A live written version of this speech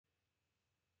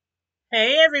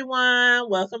Hey everyone,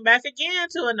 welcome back again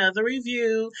to another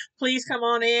review. Please come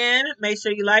on in, make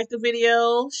sure you like the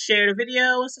video, share the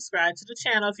video, and subscribe to the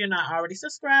channel if you're not already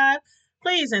subscribed.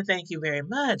 Please and thank you very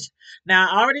much. Now,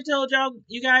 I already told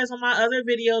you guys on my other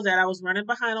videos that I was running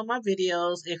behind on my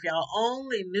videos. If y'all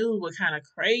only knew what kind of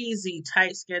crazy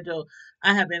tight schedule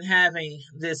I have been having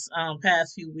this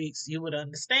past few weeks, you would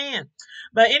understand.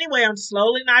 But anyway, I'm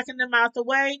slowly knocking them out the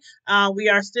way. We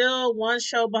are still one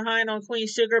show behind on Queen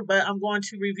Sugar, but I'm going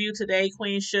to review today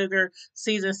Queen Sugar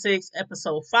season 6,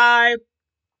 episode 5.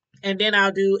 And then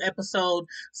I'll do episode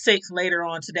 6 later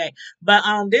on today. But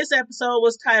this episode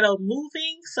was titled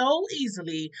Moving So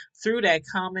Easily Through That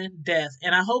Common Death.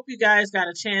 And I hope you guys got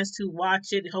a chance to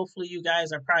watch it. Hopefully you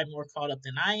guys are probably more caught up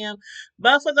than I am.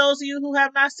 But for those of you who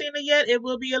have not seen it yet, it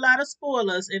will be a lot of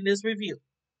spoilers in this review.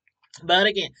 But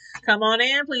again, come on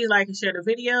in. Please like and share the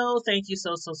video. Thank you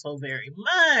so very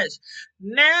much.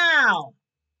 Now,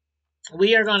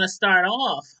 we are going to start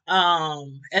off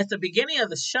at the beginning of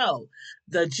the show.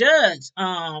 The judge,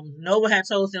 Nova had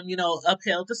told them,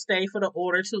 upheld the stay for the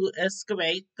order to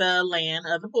excavate the land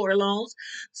of the Borderlones.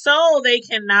 So they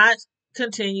cannot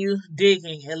continue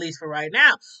digging, at least for right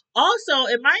now. Also,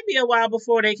 it might be a while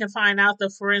before they can find out the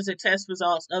forensic test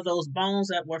results of those bones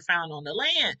that were found on the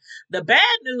land. The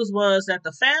bad news was that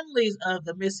the families of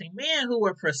the missing men who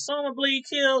were presumably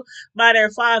killed by their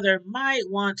father might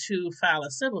want to file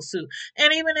a civil suit.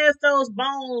 And even if those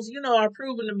bones, are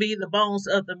proven to be the bones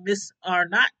of are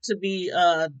not to be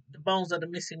the bones of the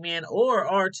missing men, or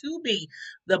are to be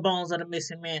the bones of the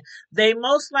missing man, they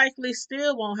most likely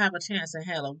still won't have a chance in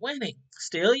hell of winning.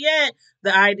 Still yet,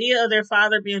 the idea of their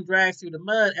father being dragged through the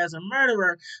mud as a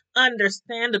murderer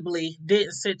understandably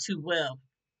didn't sit too well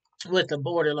with the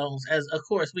Borderlones, as of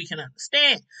course we can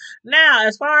understand. Now,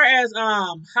 as far as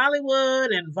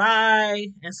Hollywood and Vi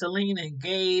and Celine and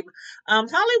Gabe,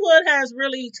 Hollywood has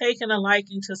really taken a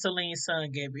liking to Celine's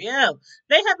son Gabriel.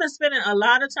 They have been spending a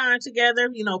lot of time together,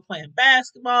 playing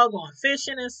basketball, going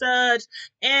fishing and such.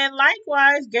 And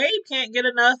likewise, Gabe can't get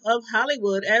enough of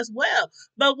Hollywood as well.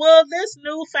 But will this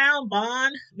newfound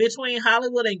bond between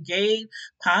Hollywood and Gabe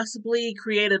possibly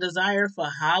create a desire for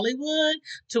Hollywood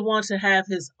to want to have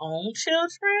his own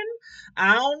children?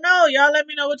 I don't know. Y'all let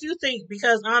me know what you think,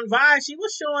 because on Vibe, she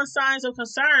was showing signs of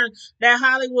concern that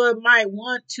Hollywood might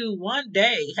want to one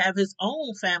day have his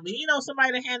own family,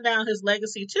 somebody to hand down his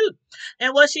legacy to.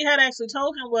 And what she had actually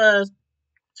told him was,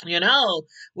 you know,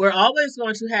 we're always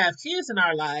going to have kids in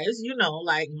our lives,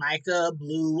 like Micah,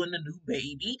 Blue, and the new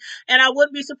baby. And I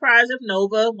wouldn't be surprised if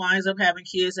Nova winds up having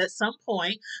kids at some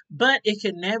point, but it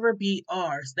can never be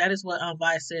ours. That is what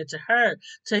Vi said to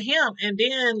him. And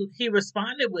then he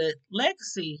responded with,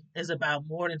 legacy is about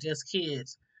more than just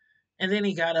kids. And then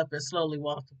he got up and slowly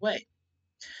walked away.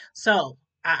 So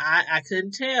I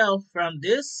couldn't tell from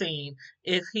this scene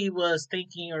if he was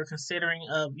thinking or considering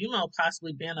of,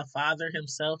 possibly being a father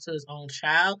himself to his own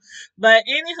child. But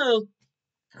anywho,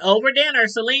 over dinner,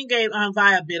 Celine gave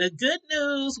Vi a bit of good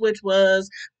news, which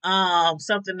was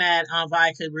something that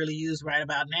Vi could really use right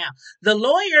about now. The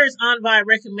lawyers Vi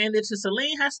recommended to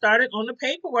Celine has started on the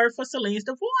paperwork for Celine's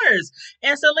divorce,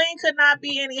 and Celine could not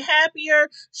be any happier.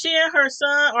 She and her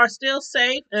son are still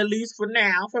safe, at least for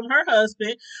now, from her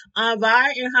husband.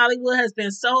 Vi in Hollywood has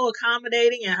been so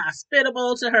accommodating and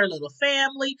hospitable to her little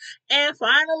family, and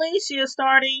finally, she is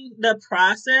starting the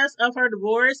process of her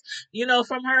divorce,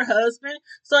 from her husband.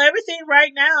 So everything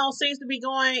right now seems to be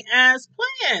going as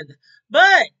planned.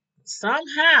 But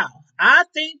somehow, I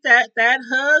think that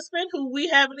husband, who we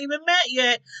haven't even met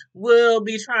yet, will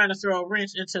be trying to throw a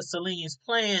wrench into Celine's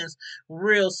plans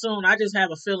real soon. I just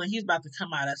have a feeling he's about to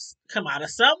come out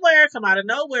of somewhere, come out of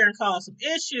nowhere, and cause some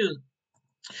issues.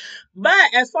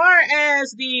 But as far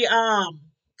as the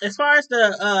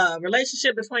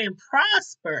relationship between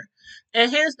Prosper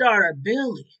and his daughter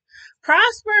Billy,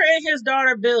 Prosper and his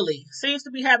daughter Billy seems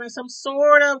to be having some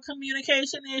sort of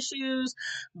communication issues.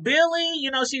 Billy,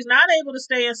 she's not able to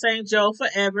stay in St. Joe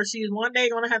forever. She's one day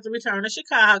going to have to return to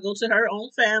Chicago to her own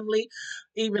family,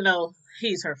 even though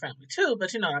he's her family too,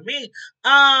 but you know what I mean.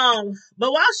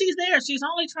 But while she's there, she's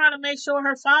only trying to make sure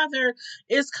her father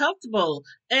is comfortable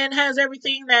and has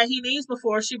everything that he needs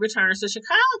before she returns to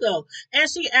Chicago. And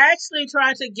she actually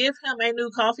tried to give him a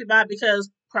new coffee pot because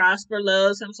Prosper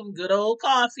loves him some good old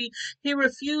coffee. He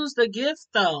refused the gift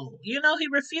though. He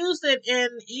refused it, and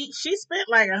she spent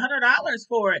like $100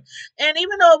 for it. And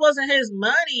even though it wasn't his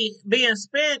money being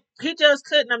spent, he just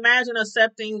couldn't imagine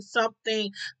accepting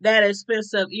something that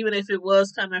expensive, even if it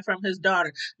was coming from his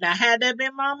daughter. Now, had that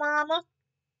been my mama,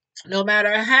 No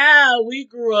matter how we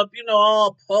grew up,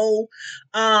 all poor,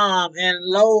 and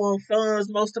low on funds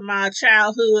most of my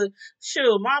childhood,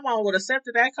 shoot, my mom would have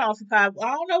accepted that coffee pot.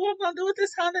 I don't know what I'm gonna do with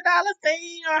this $100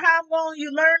 thing or how I'm gonna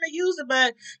you learn to use it,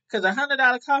 but because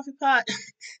 $100 coffee pot,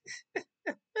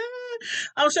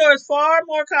 I'm sure it's far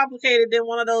more complicated than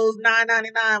one of those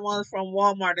 9.99 ones from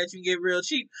Walmart that you can get real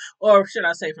cheap, or should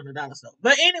I say from the dollar store?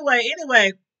 But anyway,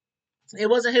 it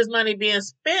wasn't his money being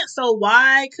spent, so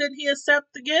why couldn't he accept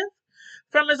the gift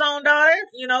from his own daughter?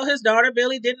 His daughter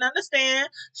Billy didn't understand.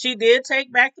 She did take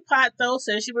back the pot though,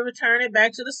 said she would return it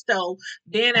back to the stove.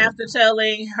 Then after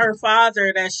telling her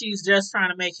father that she's just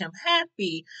trying to make him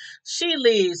happy, she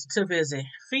leaves to visit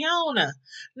Fiona.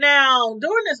 Now,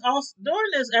 during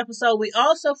this episode, we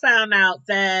also found out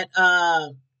that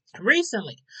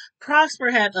recently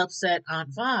Prosper had upset Aunt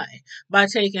Vi by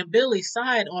taking Billy's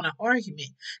side on an argument.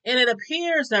 And it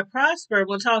appears that Prosper,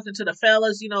 when talking to the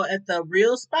fellas, at the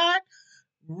real spot,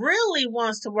 really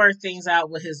wants to work things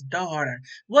out with his daughter.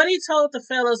 What he told the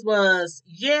fellas was,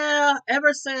 yeah,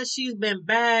 ever since she's been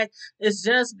back, it's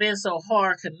just been so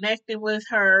hard connecting with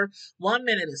her. One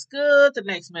minute is good, the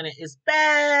next minute is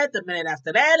bad, the minute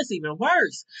after that it's even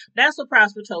worse. That's what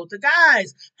Prosper told the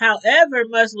guys. However,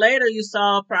 much later you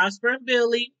saw Prosper and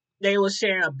Billy. They were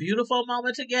sharing a beautiful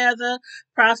moment together.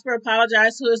 Prosper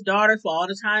apologized to his daughter for all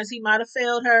the times he might have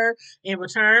failed her. In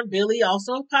return, Billy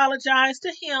also apologized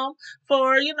to him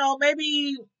for,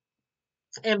 maybe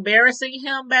embarrassing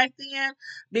him back then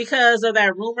because of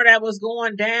that rumor that was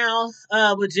going down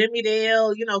with Jimmy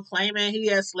Dale, claiming he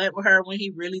had slept with her when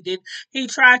he really didn't. He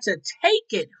tried to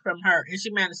take it from her and she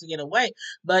managed to get away.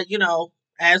 But,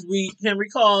 as we can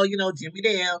recall, Jimmy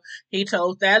Dale, he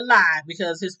told that lie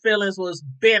because his feelings was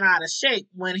bent out of shape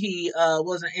when he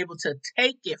wasn't able to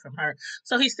take it from her.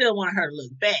 So he still wanted her to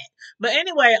look bad. But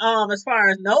anyway, as far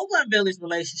as Nova and Billy's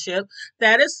relationship,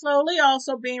 that is slowly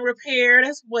also being repaired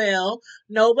as well.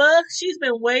 Nova, she's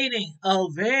been waiting a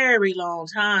very long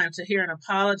time to hear an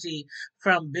apology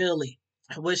from Billy,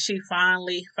 which she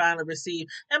finally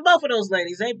received. And both of those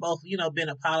ladies, they both, been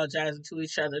apologizing to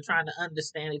each other, trying to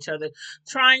understand each other,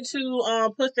 trying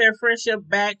to put their friendship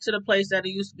back to the place that it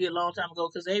used to be a long time ago,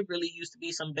 because they really used to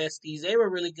be some besties. They were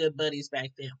really good buddies back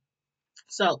then.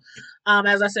 So,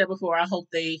 as I said before, I hope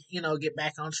they, get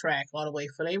back on track all the way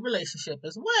for their relationship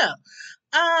as well.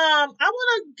 I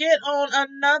want to get on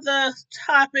another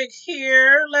topic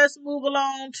here. Let's move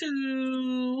along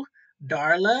to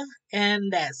Darla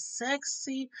and that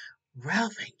sexy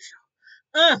Ralph Angel.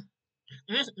 Mm,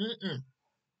 mm, mm.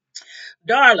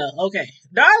 Darla, okay.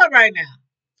 Darla right now.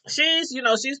 She's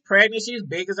pregnant. She's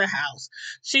big as a house.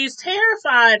 She's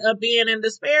terrified of being in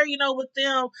despair, with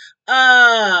them,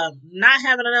 not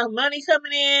having enough money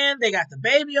coming in. They got the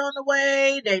baby on the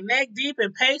way. They neck deep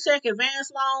in paycheck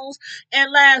advance loans.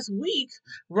 And last week,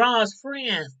 Ra's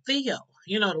friend, Theo,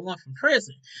 the one from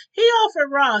prison, he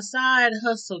offered Ra a side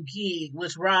hustle gig,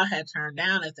 which Ra had turned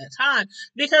down at that time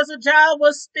because the job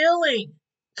was stealing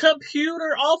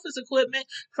computer office equipment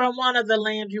from one of the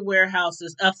Landry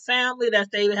warehouses, a family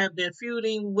that they have been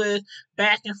feuding with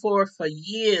back and forth for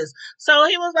years. So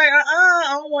he was like, I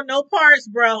don't want no parts,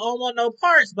 bro. I don't want no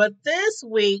parts. But this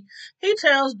week, he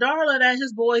tells Darla that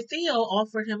his boy Theo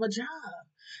offered him a job.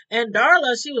 And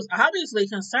Darla, she was obviously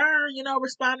concerned,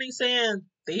 responding saying,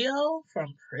 Theo from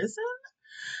prison?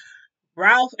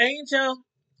 Ralph Angel,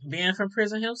 being from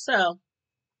prison himself,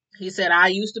 he said, I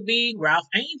used to be Ralph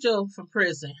Angel from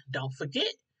prison. Don't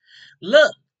forget.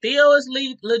 Look, Theo is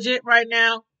legit right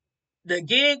now. The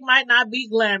gig might not be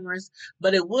glamorous,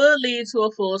 but it would lead to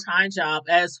a full-time job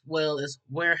as well as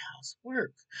warehouse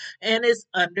work. And it's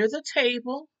under the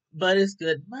table, but it's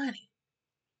good money.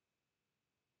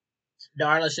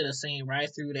 Darla should have seen right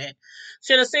through that.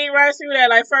 Should have seen right through that.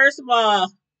 Like, first of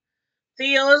all,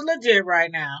 Theo is legit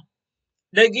right now.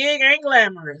 The gig ain't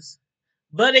glamorous,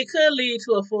 but it could lead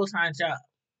to a full-time job.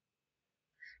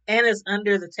 And it's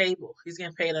under the table. He's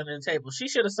getting paid under the table. She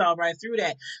should have saw right through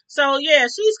that. So yeah,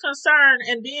 she's concerned.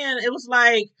 And then it was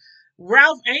like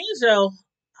Ralph Angel.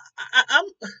 I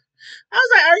was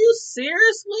like, are you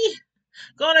seriously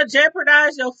gonna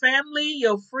jeopardize your family,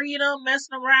 your freedom,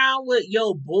 messing around with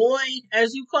your boy,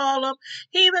 as you call him?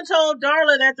 He even told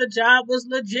Darla that the job was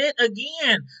legit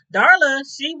again. Darla,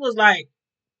 she was like,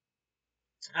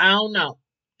 I don't know.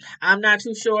 I'm not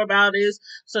too sure about this.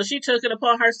 So she took it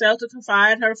upon herself to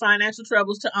confide her financial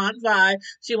troubles to Aunt Vi.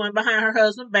 She went behind her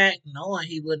husband back, knowing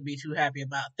he wouldn't be too happy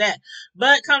about that.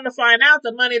 But come to find out,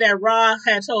 the money that Ra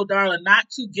had told Darla not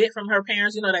to get from her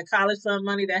parents, that college fund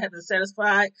money that had been set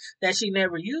aside that she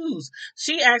never used,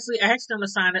 she actually asked them to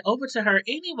sign it over to her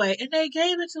anyway, and they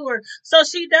gave it to her. So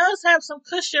she does have some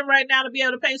cushion right now to be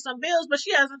able to pay some bills, but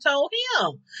she hasn't told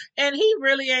him. And he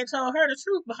really ain't told her the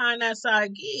truth behind that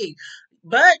side gig.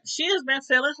 But she has been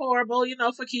feeling horrible,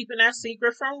 for keeping that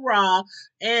secret from Ra.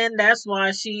 And that's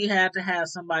why she had to have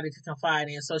somebody to confide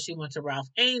in. So she went to Ralph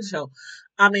Angel.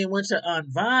 Went to Aunt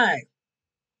Vi.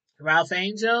 Ralph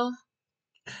Angel,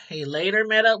 he later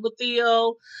met up with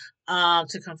Theo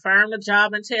to confirm the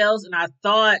job entails. And I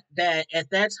thought that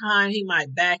at that time he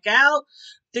might back out.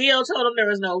 Theo told him there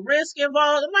was no risk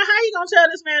involved. I'm like, how you gonna tell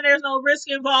this man there's no risk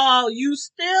involved? You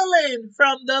stealing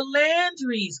from the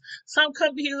Landrys some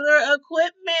computer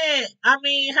equipment. How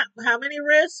many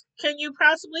risks can you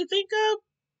possibly think of?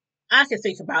 I can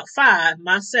think about 5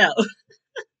 myself.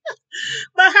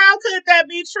 But how could that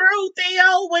be true,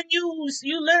 Theo? When you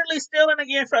literally stealing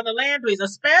again from the Landrys,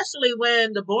 especially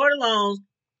when the border loans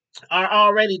are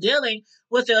already dealing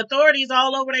with the authorities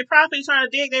all over their property, trying to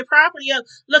dig their property up,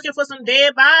 looking for some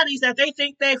dead bodies that they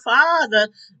think their father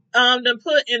them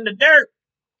put in the dirt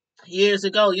years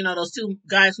ago. Those 2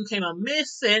 guys who came up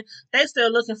missing, they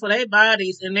still looking for their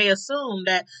bodies, and they assume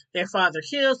that their father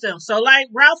kills them. So, like,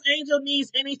 Ralph Angel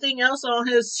needs anything else on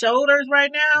his shoulders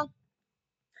right now.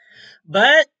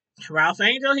 But Ralph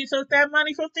Angel, he took that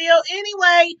money from Theo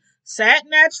anyway, sat in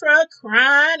that truck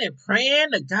crying and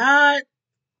praying to God.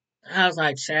 I was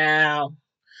like, child,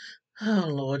 oh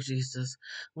Lord Jesus.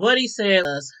 What he said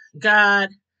was, God,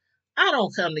 I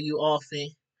don't come to you often.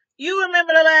 You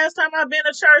remember the last time I've been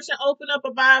to church and opened up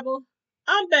a Bible?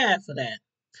 I'm bad for that.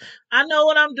 I know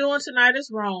what I'm doing tonight is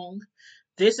wrong.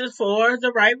 This is for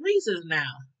the right reasons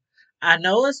now. I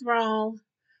know it's wrong.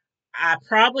 I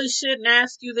probably shouldn't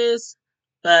ask you this,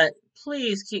 but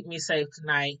please keep me safe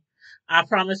tonight. I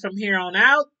promise from here on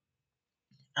out,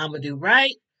 I'm going to do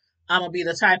right. I'm going to be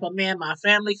the type of man my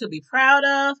family could be proud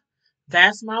of.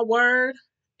 That's my word.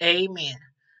 Amen.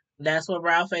 That's what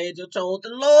Ralph Angel told the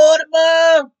Lord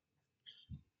above.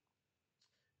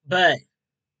 But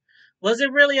was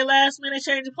it really a last minute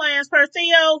change of plans per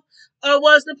Theo? Or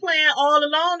was the plan all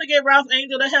along to get Ralph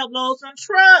Angel to help load some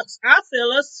trucks? I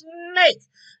feel a snake.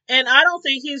 And I don't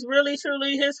think he's really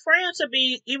truly his friend to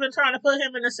be even trying to put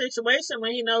him in a situation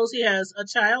when he knows he has a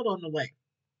child on the way.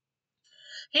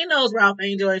 He knows Ralph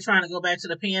Angel ain't trying to go back to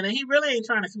the pen, and he really ain't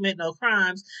trying to commit no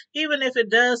crimes, even if it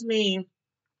does mean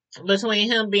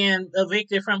between him being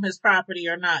evicted from his property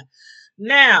or not.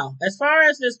 Now, as far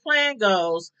as this plan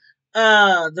goes,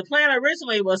 the plan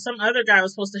originally was some other guy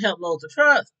was supposed to help load the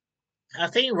truck. I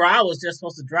think Ra was just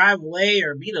supposed to drive away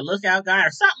or be the lookout guy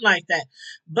or something like that.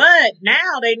 But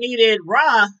now they needed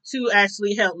Ra to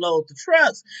actually help load the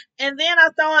trucks. And then I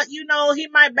thought, he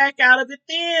might back out of it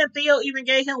then. Theo even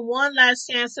gave him one last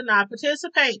chance to not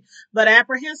participate. But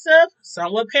apprehensive,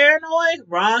 somewhat paranoid,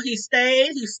 Ra, he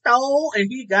stayed, he stole, and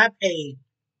he got paid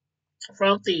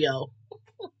from Theo.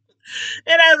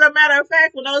 And as a matter of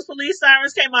fact, when those police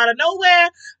sirens came out of nowhere,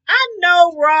 I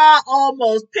know Ra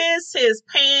almost pissed his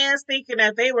pants thinking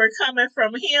that they were coming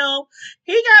from him.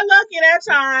 He got lucky that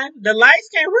time. The lights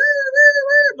came,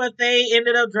 but they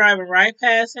ended up driving right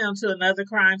past him to another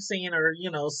crime scene or,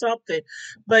 something.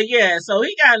 But yeah, so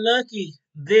he got lucky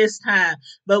this time.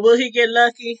 But will he get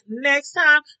lucky next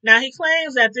time? Now, he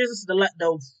claims that this is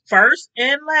the first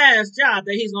and last job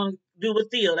that he's going to do with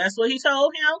Theo. That's what he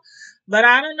told him. But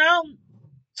I don't know.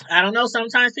 I don't know.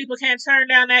 Sometimes people can't turn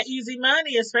down that easy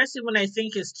money, especially when they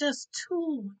think it's just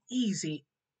too easy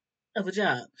of a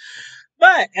job.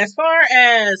 But as far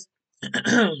as,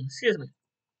 excuse me,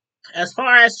 as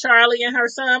far as Charlie and her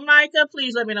son Micah,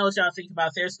 please let me know what y'all think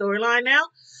about their storyline now.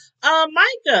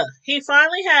 Micah, he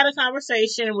finally had a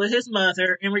conversation with his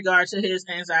mother in regard to his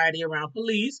anxiety around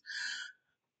police.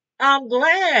 I'm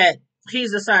glad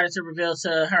he's decided to reveal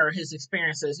to her his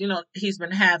experiences, he's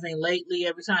been having lately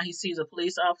every time he sees a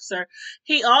police officer.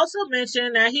 He also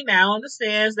mentioned that he now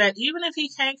understands that even if he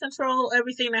can't control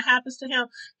everything that happens to him,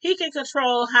 he can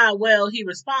control how well he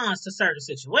responds to certain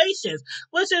situations,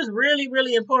 which is really,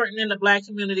 really important in the Black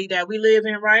community that we live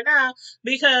in right now,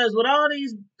 because with all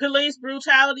these police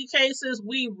brutality cases,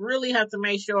 we really have to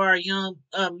make sure our young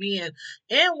men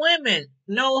and women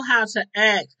know how to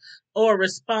act or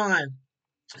respond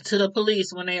to the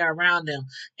police when they are around them.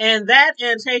 And that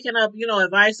and taking up,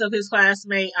 advice of his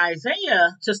classmate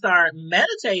Isaiah to start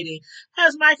meditating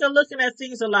has Micah looking at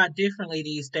things a lot differently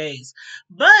these days.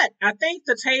 But I think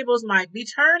the tables might be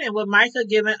turning with Micah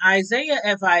giving Isaiah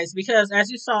advice because as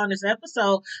you saw in this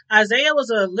episode, Isaiah was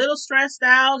a little stressed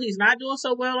out. He's not doing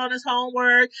so well on his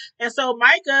homework. And so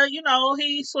Micah,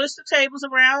 he switched the tables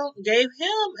around, gave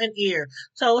him an ear,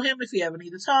 told him if you ever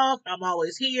need to talk, I'm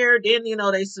always here. Then,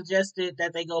 they suggested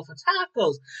that they go for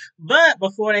tacos. But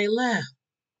before they left,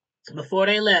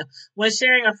 when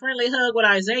sharing a friendly hug with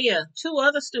Isaiah, two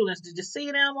other students, did you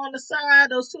see them on the side?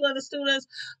 Those two other students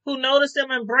who noticed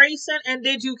them embracing? And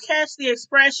did you catch the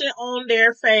expression on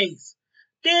their face?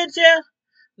 Did you?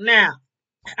 Now,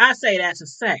 I say that to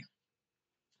say,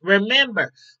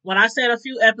 remember, when I said a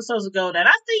few episodes ago that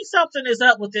I think something is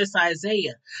up with this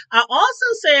Isaiah, I also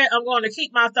said I'm going to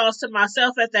keep my thoughts to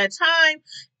myself at that time.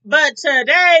 But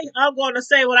today, I'm going to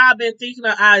say what I've been thinking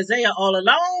of Isaiah all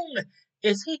along.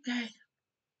 Is he gay?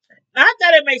 Not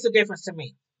that it makes a difference to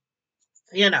me.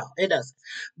 It doesn't.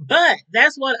 But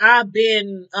that's what I've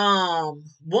been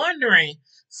wondering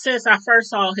since I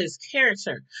first saw his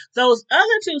character. Those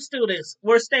other two students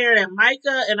were staring at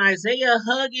Micah and Isaiah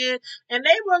hugging, and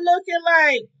they were looking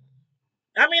like,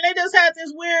 they just had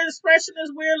this weird expression,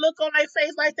 this weird look on their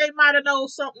face, like they might have known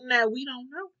something that we don't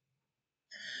know.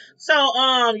 So,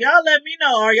 y'all let me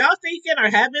know. Are y'all thinking or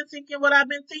have been thinking what I've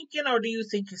been thinking, or do you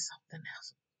think it's something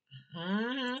else?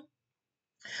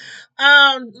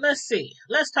 Let's see.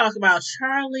 Let's talk about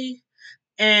Charlie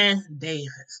and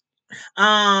Davis.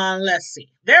 Let's see.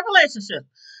 Their relationship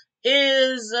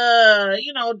is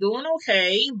doing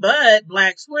okay, but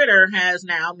Black Twitter has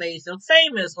now made them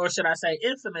famous, or should I say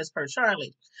infamous, per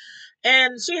Charlie.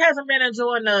 And she hasn't been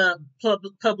enjoying the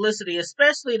publicity,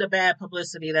 especially the bad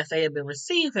publicity that they have been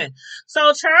receiving.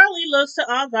 So Charlie looks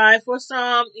to Vi for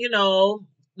some,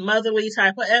 motherly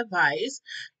type of advice.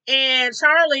 And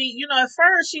Charlie, at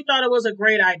first she thought it was a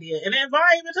great idea. And then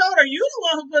Vi even told her, you the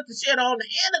one who put the shit on the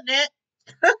internet.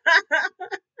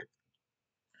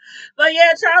 But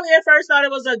yeah, Charlie at first thought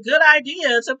it was a good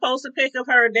idea to post a pic of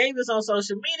her and Davis on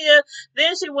social media.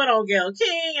 Then she went on Gayle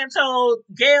King and told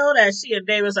Gayle that she and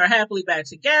Davis are happily back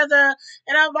together.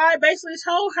 And I basically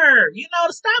told her,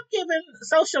 to stop giving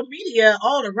social media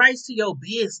all the rights to your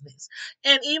business.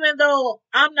 And even though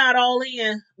I'm not all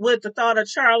in with the thought of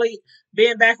Charlie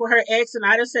being back with her ex, and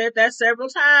I just said that several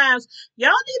times, y'all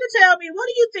need to tell me, what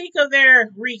do you think of their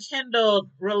rekindled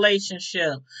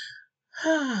relationship?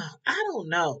 I don't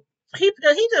know. He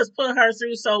just put her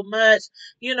through so much,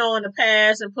 in the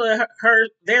past, and put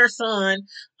their son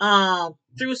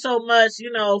through so much,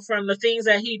 from the things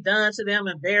that he done to them,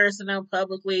 embarrassing them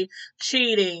publicly,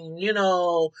 cheating,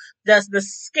 that's the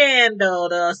scandal,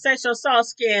 the sexual assault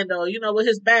scandal, with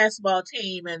his basketball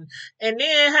team, and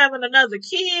then having another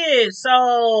kid.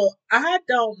 So I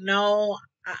don't know.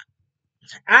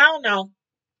 I don't know.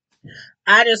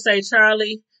 I just say,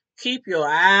 Charlie, keep your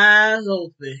eyes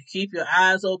open. Keep your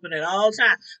eyes open at all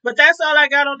times. But that's all I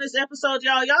got on this episode,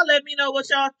 y'all. Y'all let me know what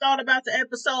y'all thought about the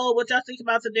episode, what y'all think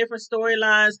about the different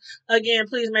storylines. Again,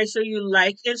 please make sure you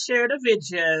like and share the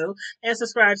video and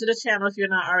subscribe to the channel if you're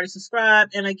not already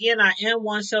subscribed. And again, I am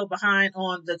one show behind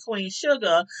on the Queen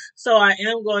Sugar, so I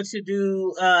am going to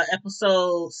do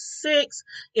episode 6.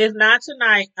 If not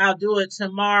tonight, I'll do it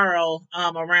tomorrow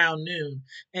around noon.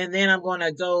 And then I'm going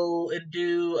to go and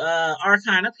do Our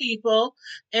Kind of People.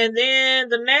 And then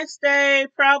the next day,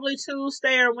 probably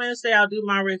Tuesday or Wednesday, I'll do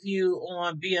my review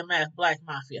on BMF, Black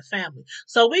Mafia Family.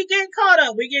 So we getting caught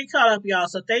up. We getting caught up, y'all.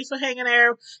 So thanks for hanging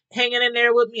in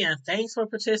there with me. And thanks for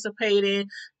participating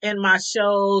in my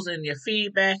shows and your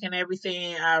feedback and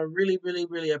everything. I really, really,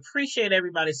 really appreciate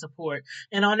everybody's support.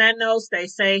 And on that note, stay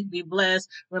safe, be blessed,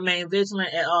 remain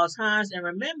vigilant at all times. And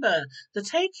remember to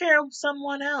take care of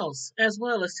someone else as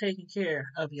well as taking care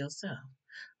of yourself.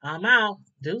 I'm out.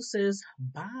 Deuces.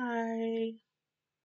 Bye.